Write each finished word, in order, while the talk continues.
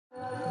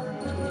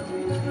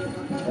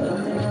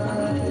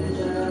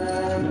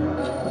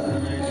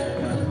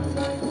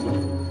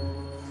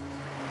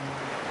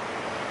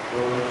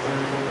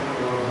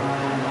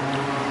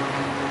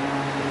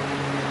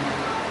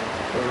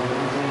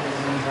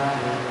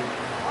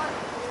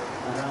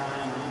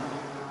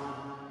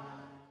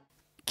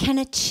Can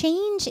a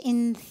change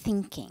in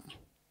thinking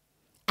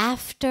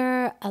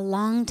after a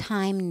long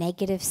time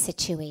negative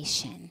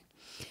situation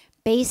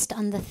based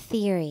on the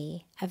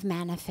theory of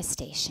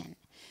manifestation?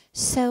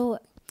 So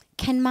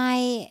can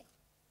my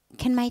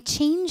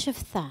change of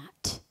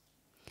thought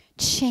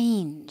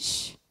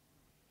change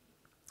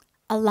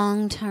a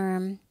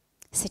long-term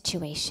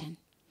situation?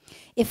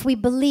 If we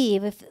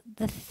believe, if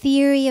the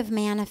theory of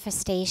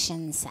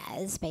manifestation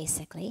says,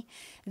 basically,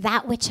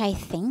 that which I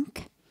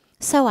think,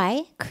 so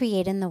I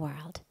create in the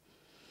world.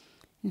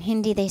 In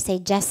Hindi they say,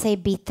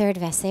 Jaise bhitar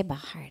vaise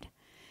bahar.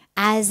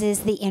 As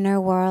is the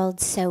inner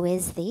world, so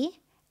is the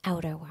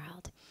outer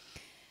world.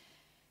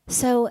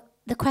 So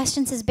the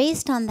question is,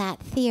 based on that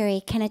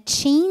theory, can a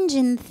change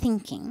in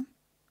thinking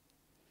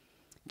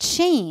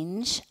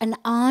change an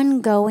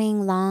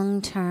ongoing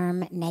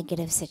long-term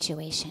negative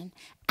situation?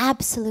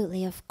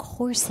 Absolutely, of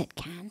course it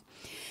can.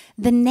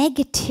 The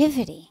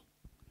negativity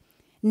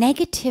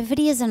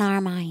is in our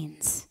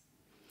minds.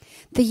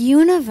 The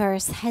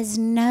universe has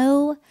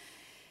no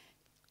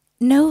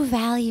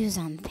values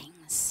on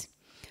things.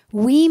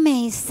 We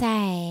may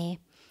say,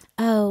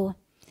 oh,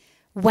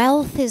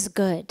 wealth is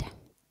good,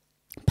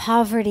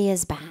 poverty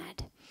is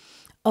bad,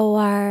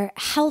 or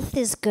health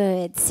is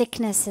good,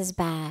 sickness is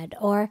bad,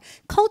 or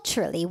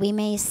culturally we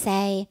may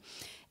say,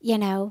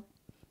 in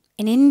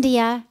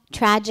India,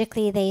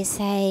 tragically, they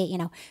say,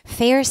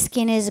 fair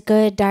skin is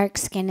good, dark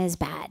skin is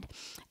bad.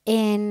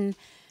 In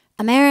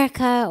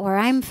America, where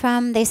I'm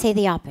from, they say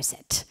the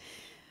opposite.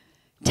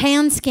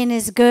 Tan skin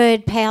is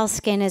good, pale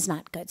skin is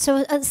not good.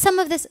 So some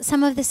of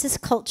this is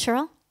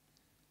cultural,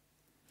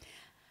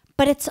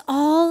 but it's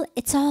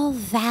all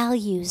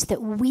values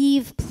that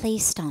we've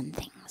placed on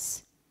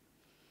things.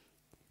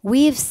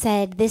 We've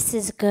said this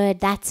is good,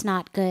 that's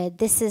not good,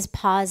 this is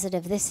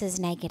positive, this is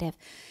negative.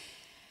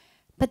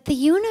 But the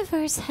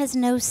universe has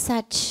no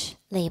such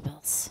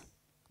labels.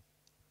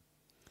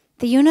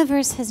 The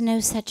universe has no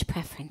such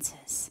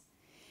preferences.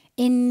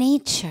 In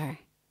nature,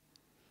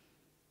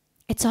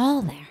 it's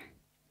all there.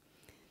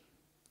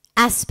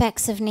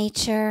 Aspects of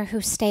nature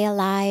who stay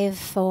alive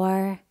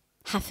for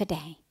half a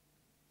day.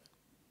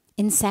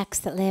 Insects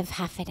that live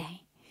half a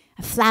day.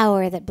 A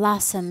flower that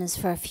blossoms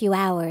for a few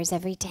hours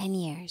every 10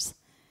 years.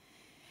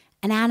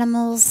 And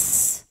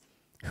animals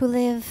who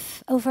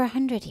live over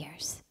 100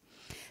 years.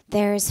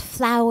 There's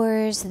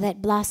flowers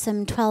that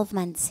blossom 12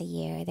 months a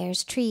year.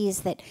 There's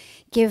trees that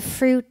give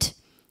fruit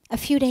a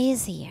few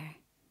days a year.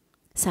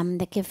 Some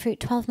that give fruit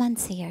 12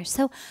 months a year.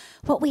 So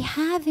what we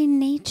have in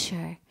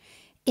nature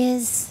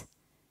is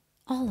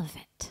all of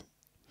it.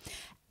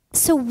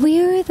 So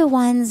we're the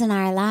ones in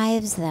our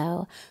lives,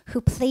 though, who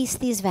place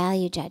these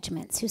value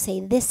judgments, who say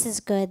this is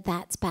good,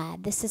 that's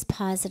bad, this is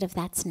positive,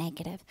 that's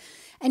negative.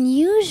 And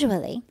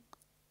usually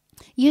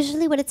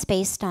what it's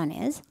based on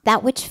is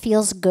that which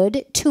feels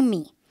good to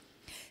me.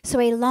 So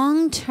a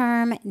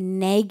long-term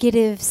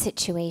negative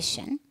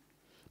situation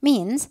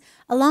means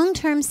a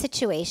long-term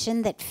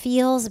situation that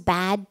feels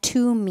bad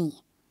to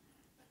me.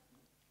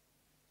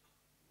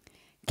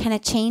 Can a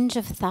change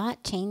of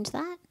thought change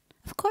that?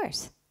 Of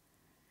course.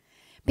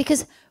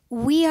 Because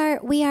we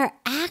are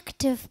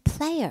active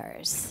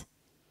players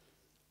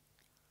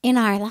in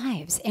our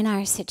lives, in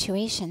our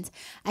situations.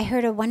 I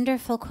heard a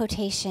wonderful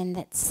quotation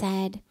that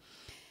said,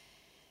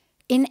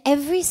 in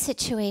every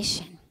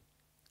situation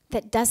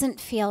that doesn't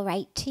feel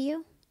right to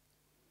you,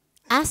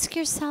 ask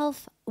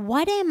yourself,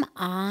 what am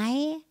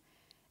I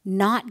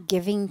not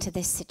giving to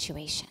this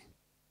situation?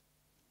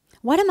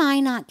 What am I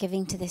not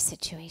giving to this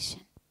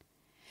situation?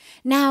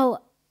 Now,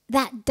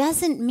 that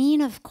doesn't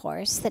mean, of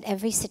course, that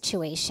every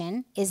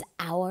situation is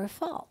our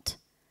fault.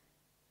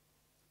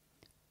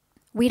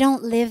 We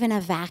don't live in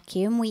a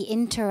vacuum. We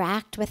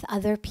interact with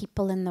other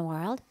people in the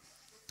world.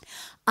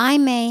 I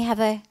may have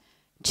a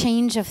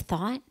change of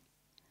thought,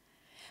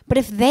 but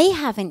if they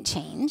haven't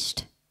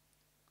changed,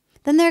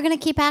 then they're going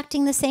to keep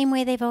acting the same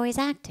way they've always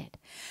acted.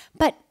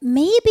 But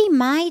maybe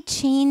my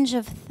change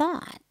of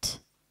thought,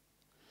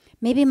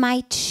 maybe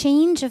my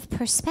change of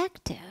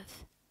perspective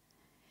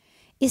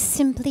is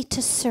simply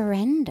to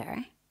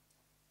surrender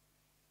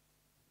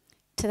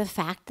to the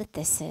fact that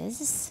this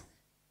is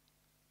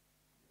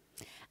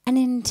an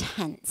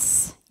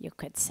intense, you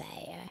could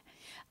say,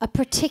 a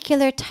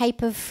particular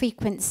type of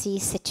frequency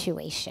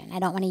situation. I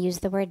don't want to use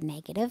the word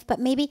negative, but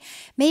maybe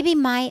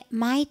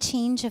my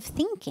change of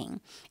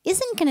thinking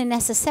isn't going to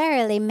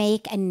necessarily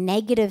make a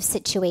negative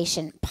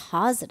situation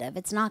positive.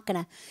 It's not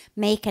going to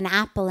make an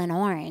apple an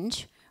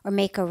orange, or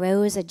make a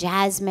rose a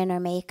jasmine, or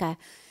make a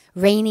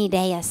rainy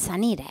day a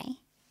sunny day.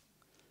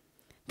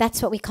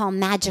 That's what we call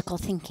magical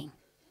thinking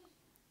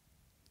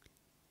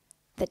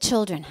that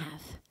children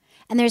have.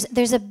 And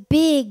there's a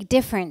big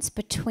difference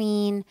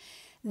between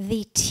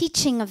the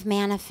teaching of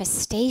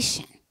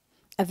manifestation,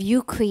 of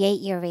you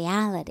create your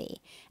reality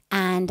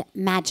and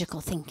magical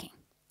thinking.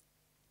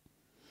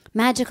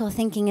 Magical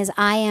thinking is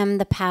I am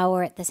the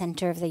power at the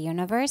center of the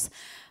universe.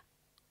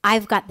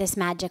 I've got this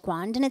magic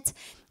wand, and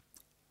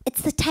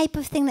it's the type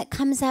of thing that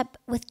comes up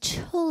with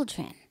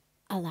children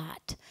a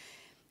lot.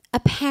 A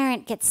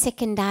parent gets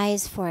sick and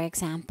dies, for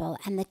example,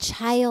 and the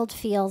child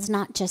feels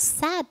not just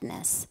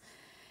sadness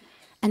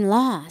and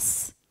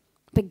loss,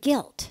 but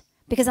guilt.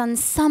 Because on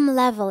some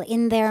level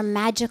in their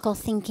magical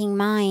thinking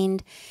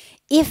mind,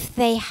 if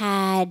they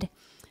had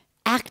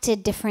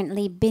acted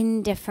differently,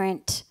 been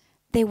different,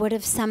 they would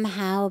have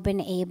somehow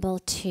been able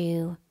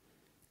to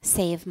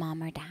save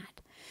mom or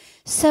dad.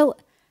 So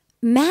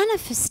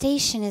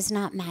manifestation is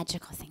not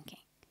magical thinking.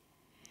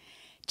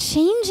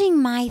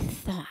 Changing my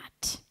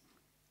thought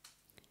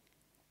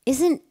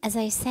isn't, as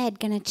I said,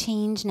 going to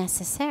change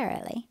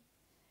necessarily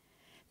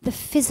the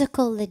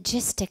physical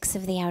logistics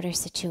of the outer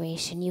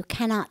situation. You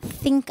cannot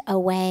think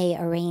away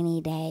a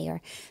rainy day, or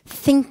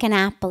think an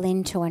apple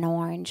into an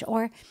orange,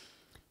 or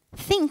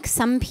think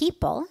some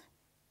people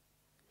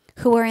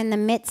who are in the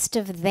midst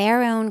of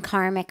their own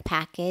karmic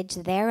package,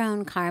 their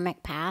own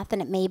karmic path, and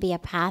it may be a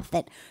path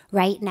that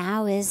right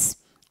now is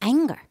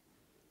anger,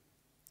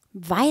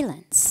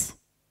 violence,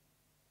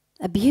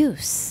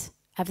 abuse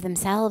of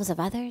themselves, of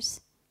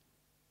others.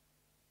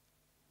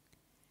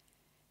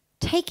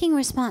 Taking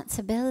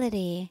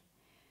responsibility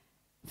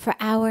for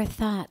our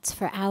thoughts,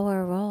 for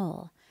our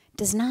role,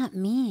 does not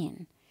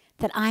mean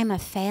that I'm a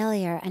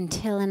failure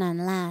until and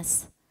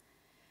unless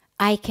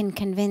I can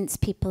convince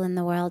people in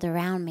the world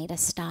around me to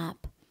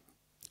stop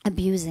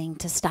abusing,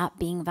 to stop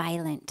being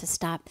violent, to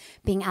stop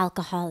being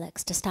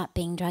alcoholics, to stop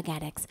being drug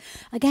addicts.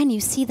 Again,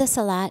 you see this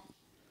a lot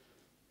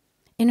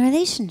in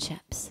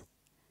relationships.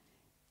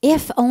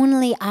 If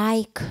only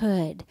I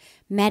could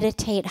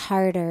meditate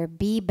harder,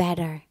 be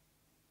better,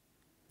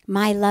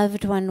 my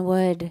loved one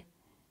would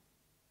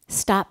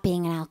stop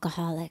being an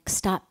alcoholic,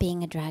 stop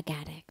being a drug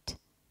addict,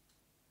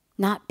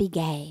 not be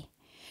gay.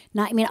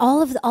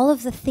 All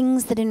of the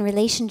things that in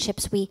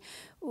relationships we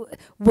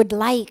would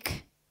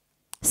like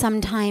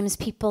sometimes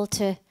people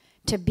to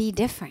be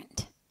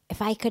different.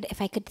 If I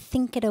could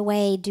think it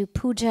away, do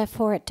puja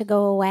for it to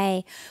go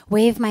away,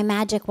 wave my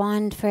magic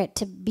wand for it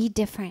to be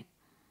different.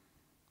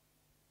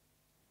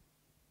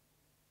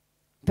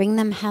 Bring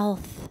them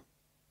health,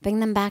 bring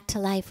them back to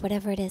life,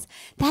 whatever it is.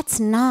 That's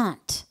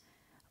not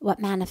what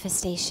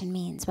manifestation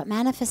means. What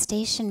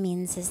manifestation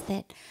means is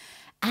that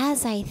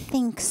as I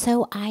think,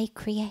 so I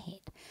create.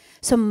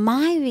 So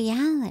my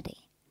reality,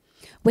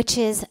 which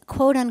is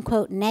quote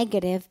unquote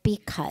negative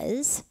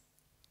because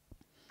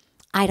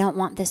I don't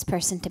want this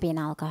person to be an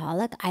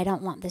alcoholic, I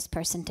don't want this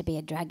person to be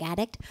a drug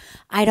addict,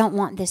 I don't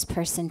want this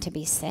person to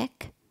be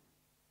sick,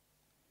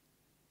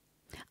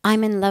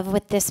 I'm in love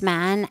with this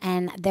man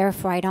and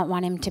therefore I don't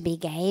want him to be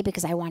gay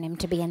because I want him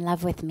to be in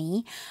love with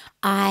me.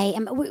 I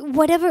am,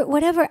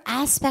 whatever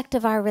aspect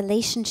of our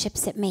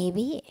relationships it may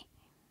be.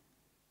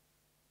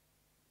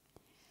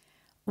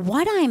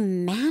 What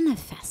I'm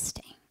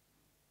manifesting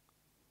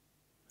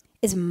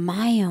is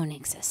my own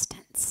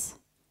existence,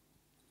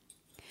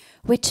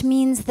 which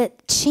means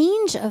that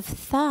change of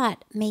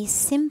thought may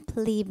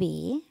simply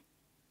be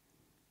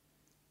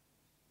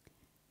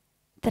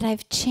that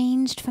I've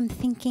changed from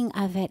thinking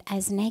of it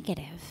as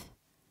negative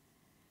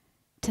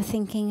to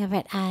thinking of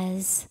it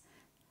as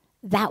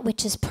that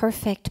which is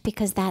perfect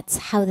because that's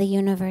how the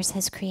universe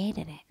has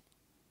created it.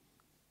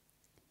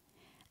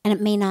 And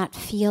it may not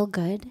feel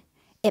good.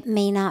 It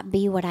may not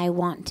be what I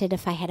wanted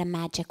if I had a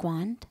magic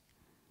wand.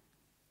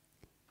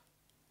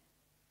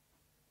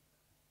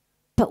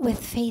 But with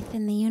faith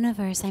in the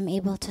universe, I'm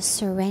able to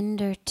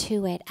surrender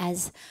to it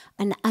as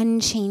an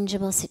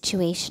unchangeable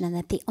situation, and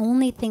that the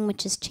only thing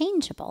which is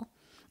changeable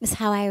is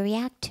how I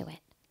react to it.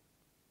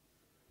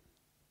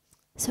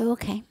 So,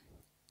 okay,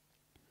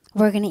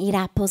 we're going to eat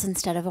apples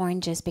instead of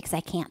oranges because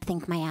I can't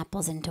think my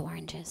apples into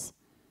oranges.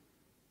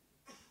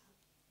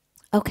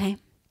 Okay,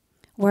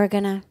 we're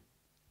going to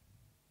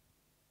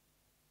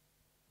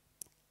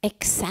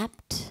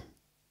accept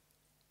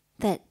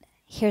that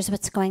here's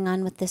what's going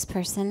on with this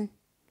person.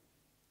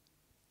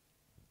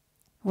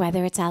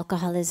 Whether it's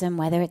alcoholism,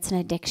 whether it's an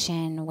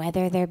addiction,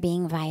 whether they're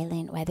being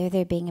violent, whether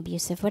they're being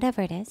abusive,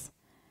 whatever it is.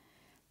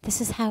 This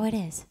is how it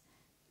is.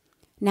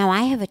 Now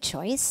I have a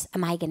choice.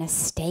 Am I going to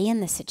stay in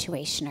the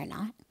situation or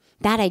not?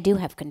 That I do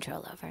have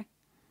control over.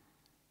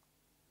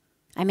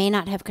 I may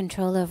not have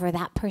control over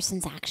that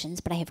person's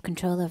actions, but I have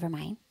control over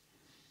mine.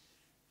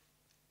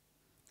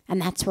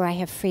 And that's where I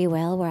have free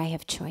will, where I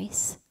have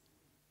choice.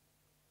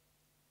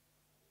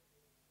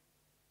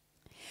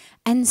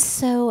 And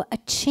so a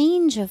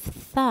change of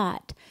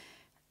thought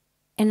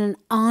in an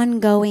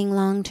ongoing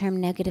long-term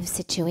negative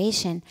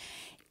situation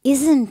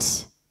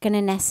isn't going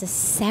to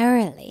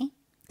necessarily,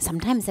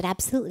 sometimes it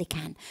absolutely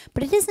can,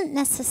 but it isn't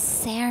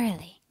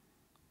necessarily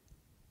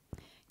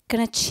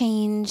going to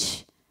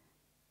change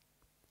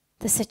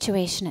the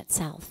situation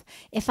itself.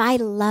 If I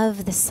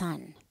love the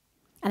sun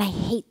and I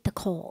hate the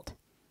cold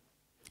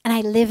and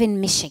I live in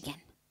Michigan,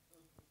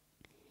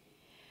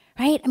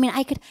 right? I mean,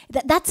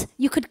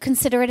 you could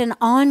consider it an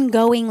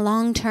ongoing,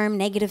 long-term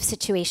negative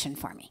situation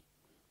for me.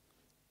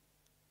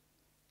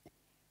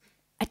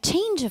 A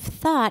change of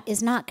thought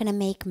is not going to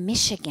make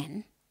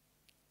Michigan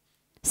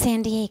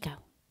San Diego.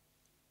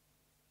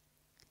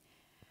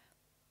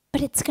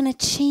 But it's going to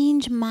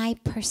change my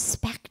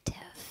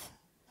perspective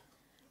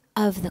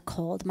of the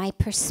cold, my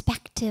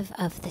perspective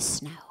of the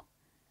snow,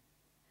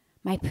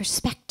 my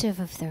perspective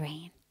of the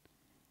rain.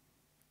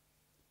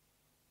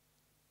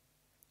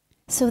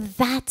 So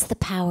that's the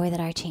power that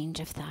our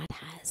change of thought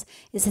has,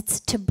 is it's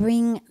to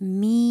bring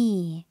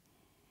me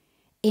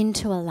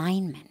into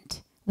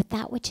alignment with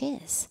that which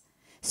is.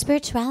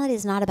 Spirituality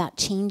is not about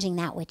changing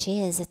that which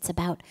is, it's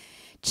about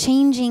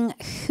changing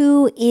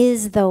who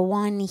is the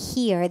one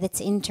here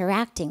that's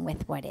interacting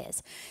with what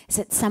is. Is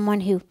it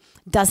someone who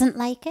doesn't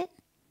like it?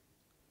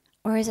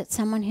 Or is it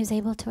someone who's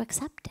able to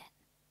accept it?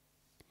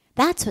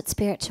 That's what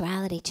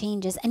spirituality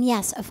changes. And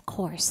yes, of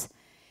course,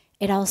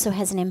 it also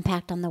has an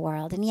impact on the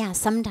world. And yeah,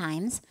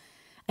 sometimes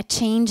a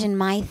change in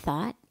my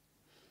thought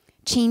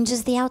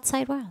changes the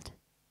outside world.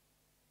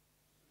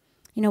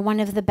 You know, one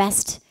of the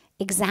best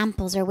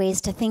examples or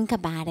ways to think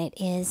about it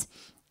is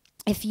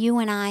if you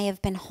and I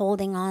have been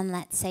holding on,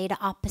 let's say, to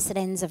opposite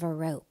ends of a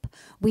rope.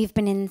 We've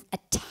been in a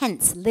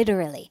tense,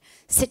 literally,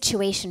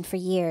 situation for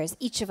years,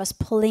 each of us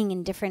pulling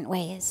in different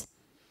ways,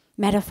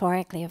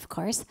 metaphorically, of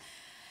course.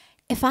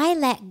 If I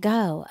let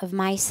go of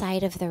my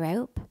side of the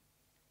rope,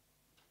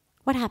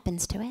 what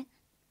happens to it?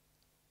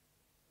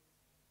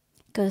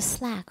 It goes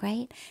slack,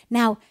 right?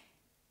 Now,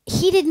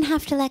 he didn't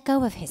have to let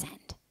go of his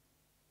end.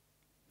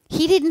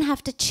 He didn't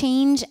have to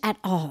change at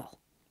all.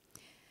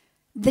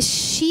 The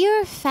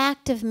sheer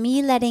fact of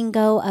me letting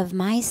go of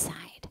my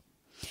side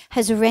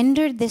has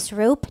rendered this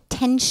rope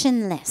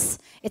tensionless.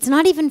 It's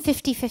not even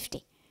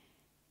 50-50.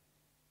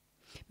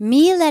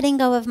 Me letting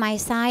go of my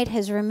side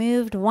has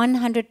removed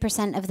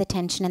 100% of the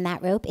tension in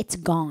that rope. It's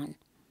gone.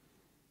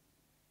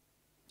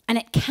 And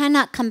it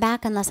cannot come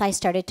back unless I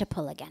started to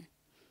pull again.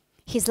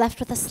 He's left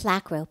with a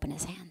slack rope in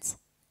his hands.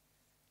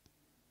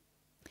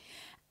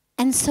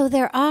 And so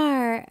there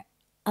are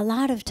a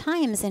lot of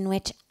times in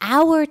which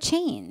our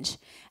change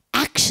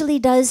actually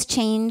does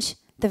change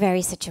the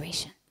very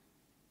situation.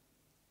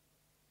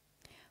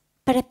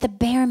 But at the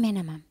bare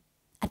minimum,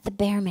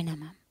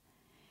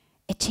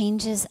 it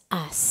changes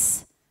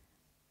us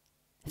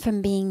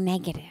from being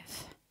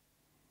negative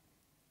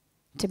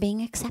to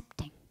being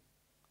accepting.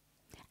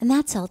 And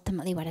that's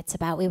ultimately what it's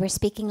about. We were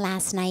speaking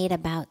last night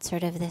about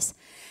sort of this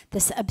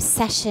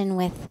obsession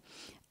with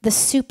the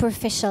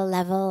superficial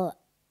level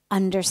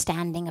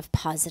understanding of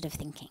positive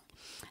thinking.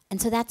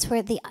 And so that's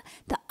where the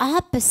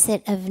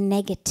opposite of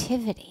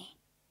negativity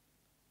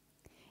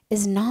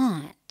is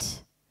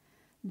not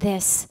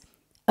this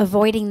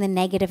avoiding the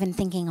negative and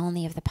thinking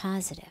only of the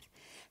positive.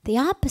 The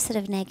opposite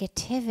of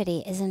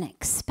negativity is an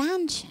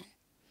expansion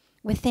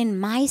within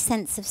my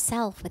sense of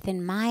self,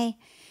 within my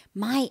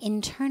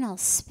internal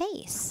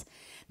space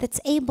that's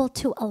able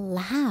to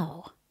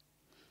allow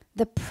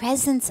the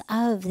presence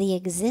of, the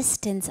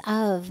existence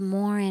of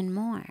more and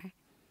more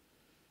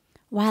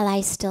while I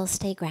still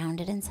stay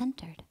grounded and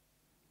centered.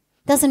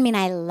 Doesn't mean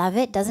I love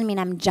it, doesn't mean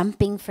I'm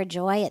jumping for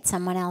joy at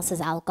someone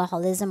else's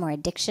alcoholism or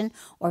addiction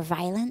or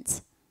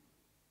violence.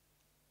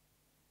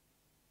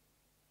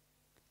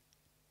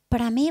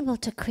 But I'm able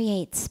to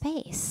create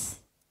space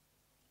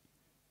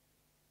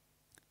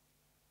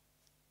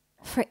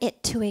for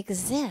it to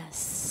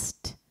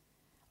exist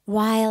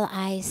while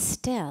I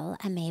still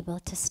am able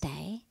to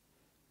stay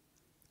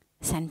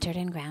centered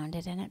and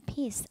grounded and at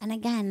peace. And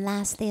again,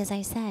 lastly, as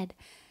I said,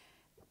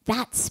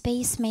 that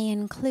space may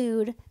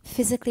include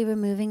physically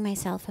removing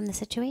myself from the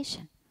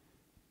situation.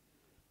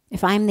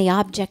 If I'm the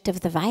object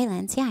of the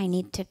violence, yeah, I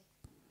need to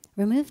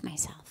remove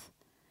myself.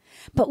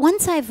 But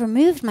once I've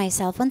removed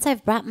myself, once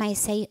I've brought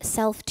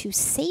myself to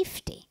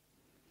safety,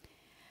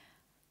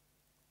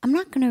 I'm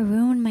not going to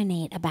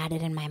ruminate about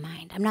it in my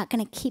mind. I'm not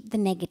going to keep the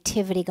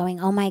negativity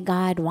going, oh my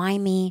God, why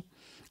me?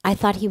 I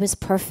thought he was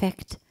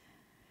perfect.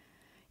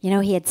 You know,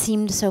 he had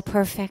seemed so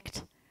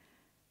perfect.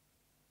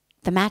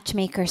 The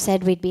matchmaker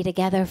said we'd be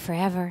together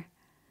forever.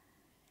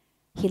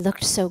 He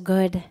looked so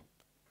good.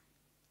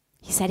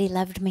 He said he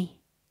loved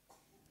me.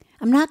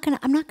 I'm not going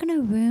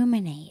to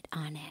ruminate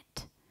on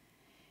it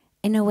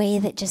in a way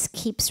that just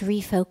keeps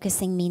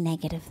refocusing me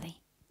negatively.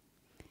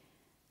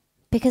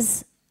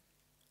 Because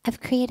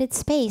I've created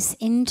space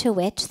into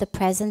which the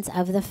presence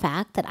of the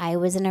fact that I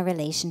was in a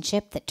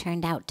relationship that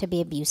turned out to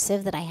be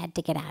abusive, that I had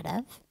to get out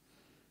of,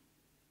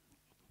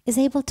 is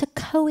able to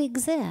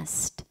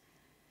coexist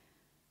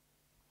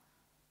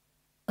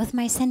with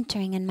my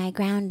centering and my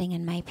grounding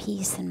and my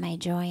peace and my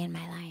joy in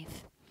my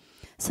life.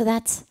 So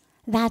that's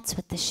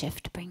what the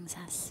shift brings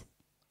us.